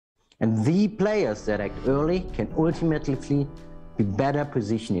And the players that act early can ultimately be better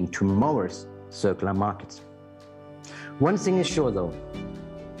positioned in tomorrow's circular markets. One thing is sure though,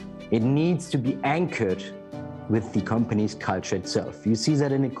 it needs to be anchored with the company's culture itself. You see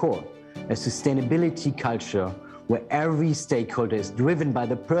that in the core, a sustainability culture where every stakeholder is driven by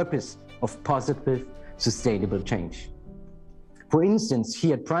the purpose of positive, sustainable change. For instance,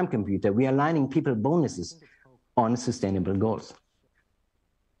 here at Prime Computer, we are aligning people bonuses on sustainable goals.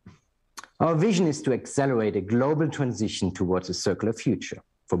 Our vision is to accelerate a global transition towards a circular future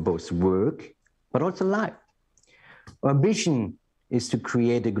for both work, but also life. Our ambition is to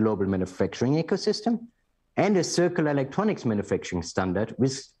create a global manufacturing ecosystem and a circular electronics manufacturing standard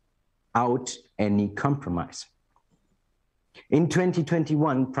without any compromise. In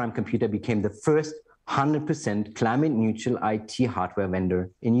 2021, Prime Computer became the first 100% climate neutral IT hardware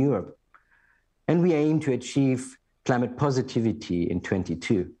vendor in Europe. And we aim to achieve climate positivity in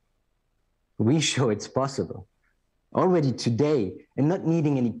 2022. We show it's possible already today and not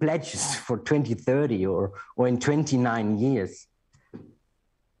needing any pledges for 2030 or in 29 years.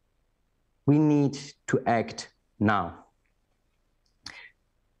 We need to act now.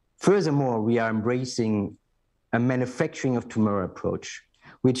 Furthermore, we are embracing a manufacturing of tomorrow approach,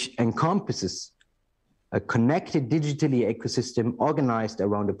 which encompasses a connected digitally ecosystem organized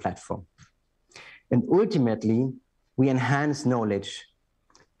around a platform. And ultimately, we enhance knowledge,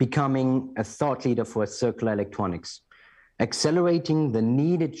 becoming a thought leader for circular electronics, accelerating the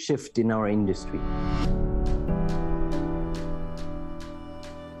needed shift in our industry.